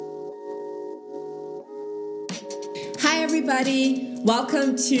everybody.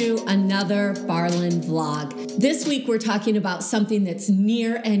 Welcome to another Barlin vlog. This week we're talking about something that's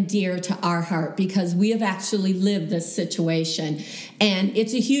near and dear to our heart because we have actually lived this situation. And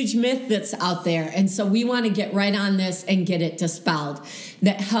it's a huge myth that's out there. And so we want to get right on this and get it dispelled.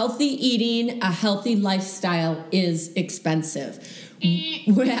 That healthy eating, a healthy lifestyle is expensive.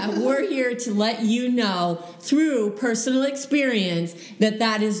 We're here to let you know through personal experience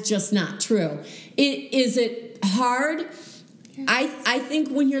that is just not true. Is it hard? I think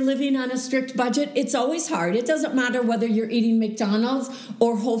when you're living on a strict budget, it's always hard. It doesn't matter whether you're eating McDonald's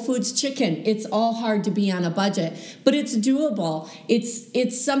or Whole Foods chicken. It's all hard to be on a budget, but it's doable.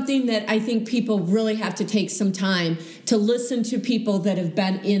 It's something that I think people really have to take some time to listen to people that have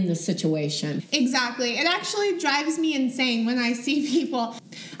been in the situation. Exactly. It actually drives me insane when I see people.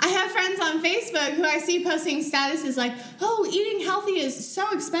 I have friends on Facebook who I see posting statuses like, oh, eating healthy is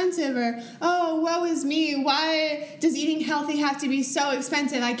so expensive, or, oh, woe is me. Why does eating healthy have to be so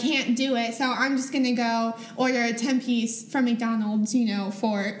expensive? I can't do it. So I'm just going to go order a 10-piece from McDonald's,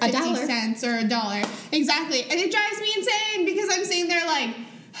 for 50 cents or $1. Exactly. And it drives me insane because I'm sitting there like,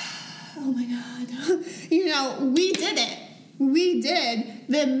 oh my God. We did it. We did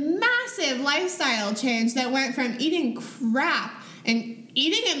the massive lifestyle change that went from eating crap and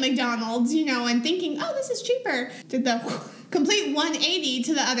eating at McDonald's, and thinking, oh, this is cheaper, to the complete 180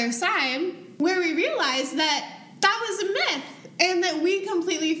 to the other side, where we realized that was a myth and that we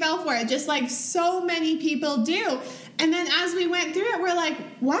completely fell for it, just like so many people do. And then as we went through it, we're like,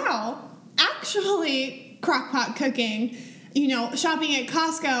 wow, actually crock-pot cooking, shopping at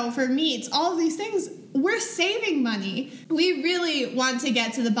Costco for meats, all of these things, we're saving money. We really want to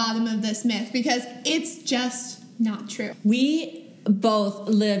get to the bottom of this myth because it's just not true. We both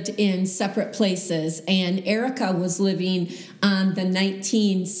lived in separate places, and Erica was living on the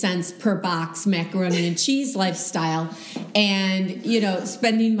 19 cents per box macaroni and cheese lifestyle and,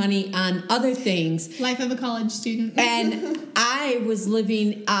 spending money on other things. Life of a college student. And I was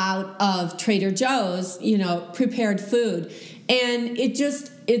living out of Trader Joe's, prepared food. And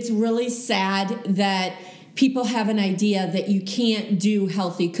it's really sad that people have an idea that you can't do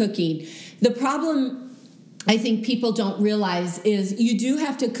healthy cooking. The problem I think people don't realize is you do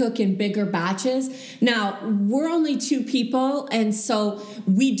have to cook in bigger batches. Now, we're only 2 people, and so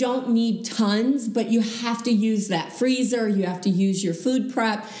we don't need tons, but you have to use that freezer. You have to use your food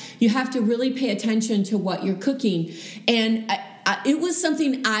prep. You have to really pay attention to what you're cooking. And it was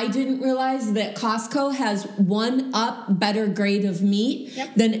something I didn't realize, that Costco has one up better grade of meat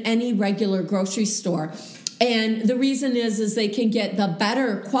than any regular grocery store. And the reason is they can get the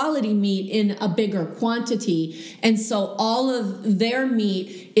better quality meat in a bigger quantity. And so all of their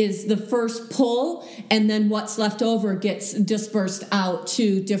meat is the first pull, and then what's left over gets dispersed out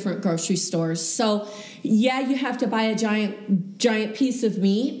to different grocery stores. So yeah, you have to buy a giant piece of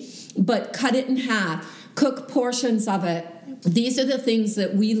meat, but cut it in half, cook portions of it. These are the things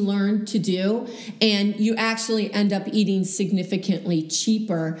that we learned to do, and you actually end up eating significantly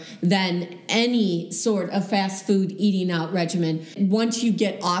cheaper than any sort of fast food eating out regimen. Once you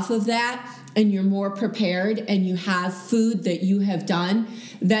get off of that and you're more prepared and you have food that you have done,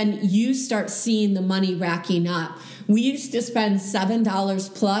 then you start seeing the money racking up. We used to spend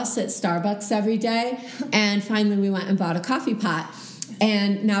 $7 plus at Starbucks every day, and finally we went and bought a coffee pot.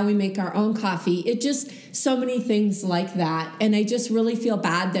 And now we make our own coffee. It just, so many things like that. And I just really feel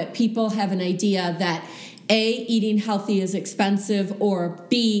bad that people have an idea that A, eating healthy is expensive, or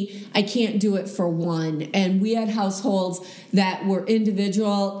B, I can't do it for one. And we had households that were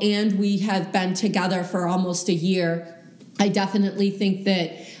individual, and we have been together for almost a year. I definitely think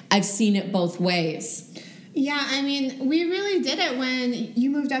that I've seen it both ways. Yeah, we really did it when you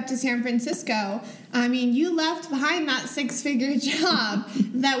moved up to San Francisco. You left behind that 6-figure job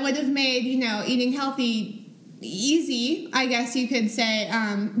that would have made, eating healthy easy, I guess you could say,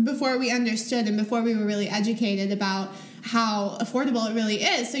 before we understood and before we were really educated about how affordable it really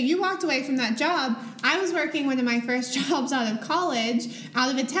is. So you walked away from that job. I was working one of my first jobs out of college, out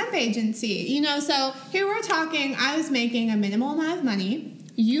of a temp agency, so here we're talking, I was making a minimal amount of money.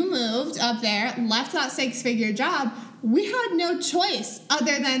 You moved up there, left that 6-figure job. We had no choice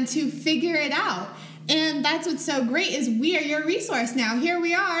other than to figure it out. And that's what's so great is we are your resource now. Here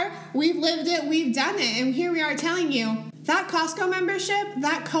we are. We've lived it. We've done it. And here we are telling you that Costco membership,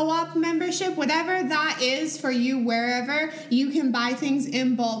 that co-op membership, whatever that is for you, wherever you can buy things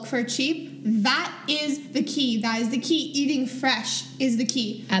in bulk for cheap, that is the key. That is the key. Eating fresh is the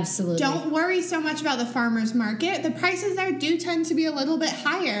key. Absolutely. Don't worry so much about the farmer's market. The prices there do tend to be a little bit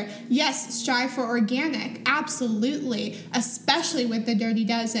higher. Yes, strive for organic. Absolutely. Especially with the Dirty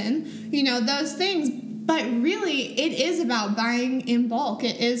Dozen. Those things. But really, it is about buying in bulk.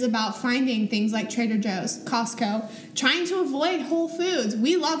 It is about finding things like Trader Joe's, Costco, trying to avoid Whole Foods.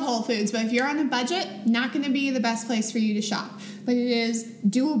 We love Whole Foods, but if you're on a budget, not going to be the best place for you to shop. But it is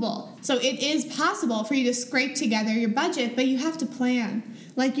doable. So it is possible for you to scrape together your budget, but you have to plan.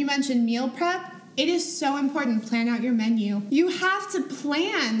 Like you mentioned, meal prep. It is so important. Plan out your menu. You have to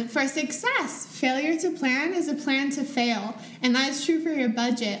plan for success. Failure to plan is a plan to fail. And that is true for your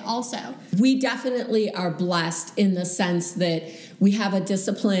budget also. We definitely are blessed in the sense that we have a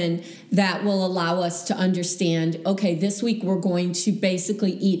discipline that will allow us to understand, okay, this week we're going to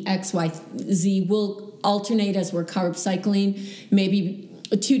basically eat X, Y, Z. We'll alternate as we're carb cycling, maybe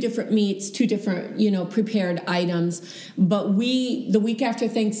 2 different meats, 2 different, prepared items. But the week after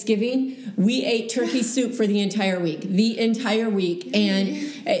Thanksgiving, we ate turkey soup for the entire week.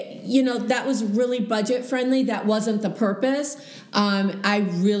 And, that was really budget friendly. That wasn't the purpose. I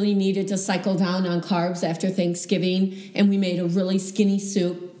really needed to cycle down on carbs after Thanksgiving, and we made a really skinny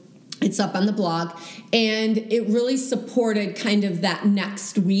soup. It's up on the blog, and it really supported kind of that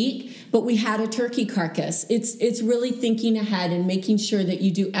next week, but we had a turkey carcass. It's really thinking ahead and making sure that you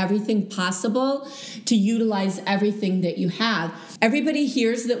do everything possible to utilize everything that you have. Everybody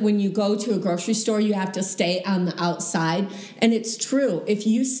hears that when you go to a grocery store, you have to stay on the outside, and it's true. If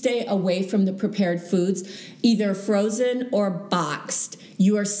you stay away from the prepared foods, either frozen or boxed,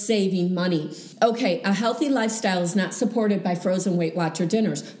 you are saving money. Okay, a healthy lifestyle is not supported by frozen Weight Watcher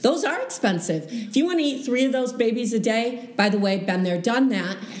dinners. Those are expensive. If you want to eat 3 of those babies a day, by the way, been there, done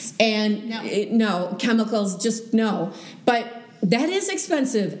that, and no chemicals, just no. But that is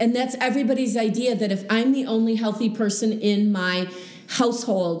expensive, and that's everybody's idea that if I'm the only healthy person in my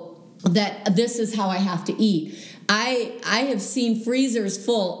household, that this is how I have to eat. I have seen freezers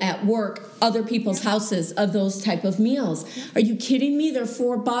full at work, other people's houses, of those type of meals. Are you kidding me? They're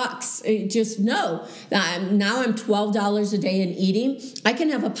 $4. Just no. Now I'm $12 a day in eating. I can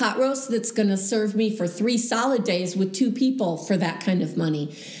have a pot roast that's going to serve me for 3 solid days with 2 people for that kind of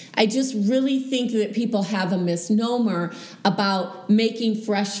money. I just really think that people have a misnomer about making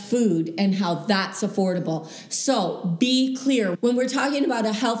fresh food and how that's affordable. So be clear. When we're talking about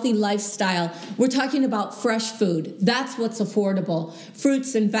a healthy lifestyle, we're talking about fresh food. That's what's affordable.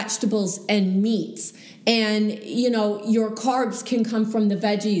 Fruits and vegetables and meats. And, your carbs can come from the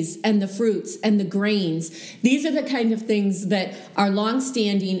veggies and the fruits and the grains. These are the kind of things that are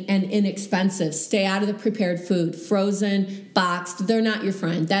long-standing and inexpensive. Stay out of the prepared food, frozen, boxed. They're not your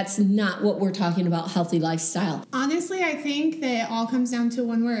friend. That's not what we're talking about, healthy lifestyle. Honestly, I think that it all comes down to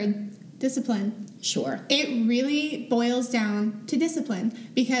one word: discipline. Sure. It really boils down to discipline,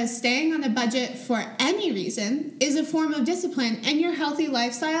 because staying on a budget for any reason is a form of discipline, and your healthy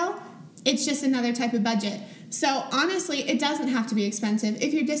lifestyle, it's just another type of budget. So honestly, it doesn't have to be expensive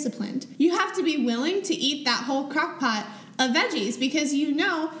if you're disciplined. You have to be willing to eat that whole crock pot of veggies because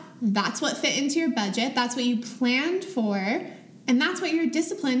that's what fit into your budget, that's what you planned for, and that's what your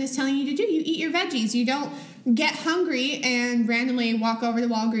discipline is telling you to do. You eat your veggies. You don't get hungry and randomly walk over to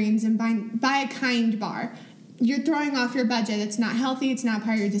Walgreens and buy a Kind bar. You're throwing off your budget. It's not healthy. It's not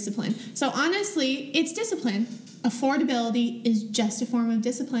part of your discipline. So honestly, it's discipline. Affordability is just a form of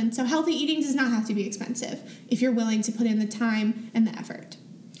discipline. So healthy eating does not have to be expensive if you're willing to put in the time and the effort.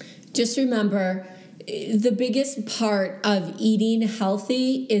 Just remember, the biggest part of eating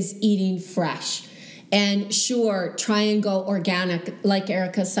healthy is eating fresh. And sure, try and go organic, like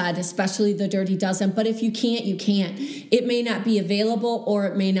Erica said, especially the Dirty Dozen. But if you can't, you can't. It may not be available or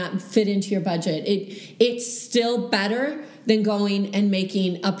it may not fit into your budget. It's still better than going and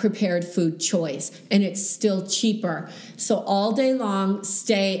making a prepared food choice. And it's still cheaper. So all day long,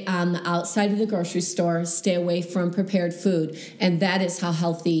 stay on the outside of the grocery store. Stay away from prepared food. And that is how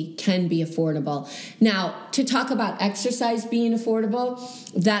healthy can be affordable. Now, to talk about exercise being affordable,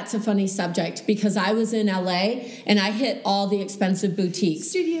 that's a funny subject because I was in LA and I hit all the expensive boutiques.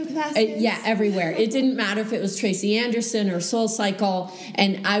 Studio classes. Everywhere. It didn't matter if it was Tracy Anderson or Soul Cycle,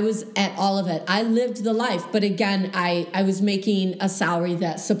 and I was at all of it. I lived the life, but again, I was making a salary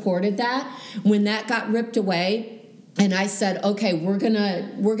that supported that. When that got ripped away, and I said, okay, we're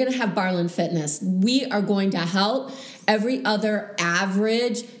gonna have Barlin Fitness. We are going to help every other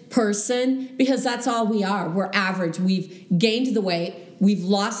average person because that's all we are. We're average. We've gained the weight. We've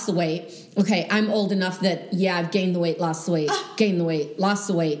lost the weight. Okay, I'm old enough that, I've gained the weight, lost the weight, gained the weight, lost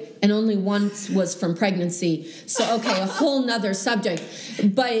the weight, and only once was from pregnancy. So, okay, a whole nother subject.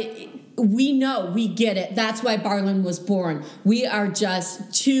 But we know, we get it. That's why Barlin was born. We are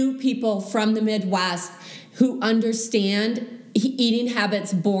just 2 people from the Midwest who understand eating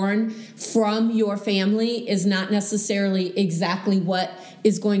habits born from your family is not necessarily exactly what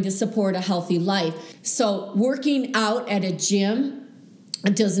is going to support a healthy life. So working out at a gym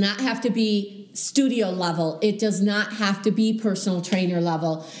does not have to be studio level. It does not have to be personal trainer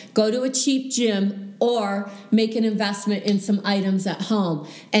level. Go to a cheap gym or make an investment in some items at home.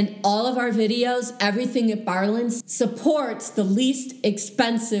 And all of our videos, everything at Barlin's, supports the least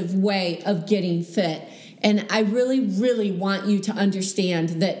expensive way of getting fit. And I really, really want you to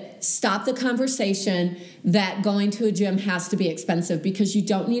understand that stop the conversation that going to a gym has to be expensive, because you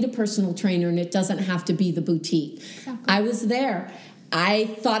don't need a personal trainer and it doesn't have to be the boutique. Exactly. I was there.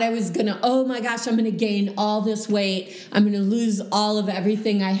 I thought I was going to, oh my gosh, I'm going to gain all this weight. I'm going to lose all of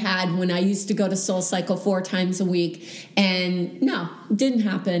everything I had when I used to go to Soul Cycle 4 times a week. And no, it didn't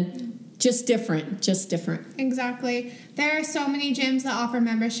happen. Just different. Exactly. There are so many gyms that offer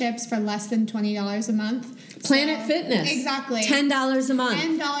memberships for less than $20 a month. Planet Fitness. Exactly. $10 a month.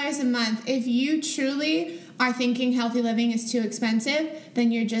 $10 a month. If you truly are thinking healthy living is too expensive,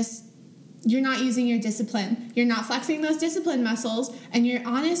 then you're not using your discipline. You're not flexing those discipline muscles, and you're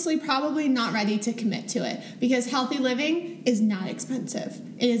honestly probably not ready to commit to it, because healthy living is not expensive.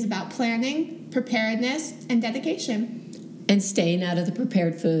 It is about planning, preparedness, and dedication. And staying out of the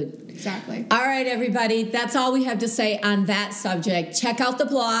prepared food. Exactly. All right, everybody. That's all we have to say on that subject. Check out the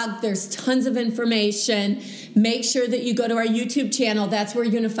blog. There's tons of information. Make sure that you go to our YouTube channel. That's where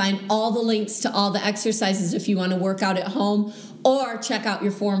you're going to find all the links to all the exercises if you want to work out at home, or check out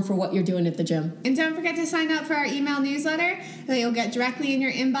your form for what you're doing at the gym. And don't forget to sign up for our email newsletter, that you'll get directly in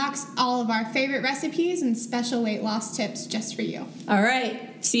your inbox all of our favorite recipes and special weight loss tips just for you. All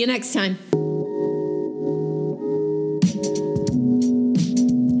right. See you next time.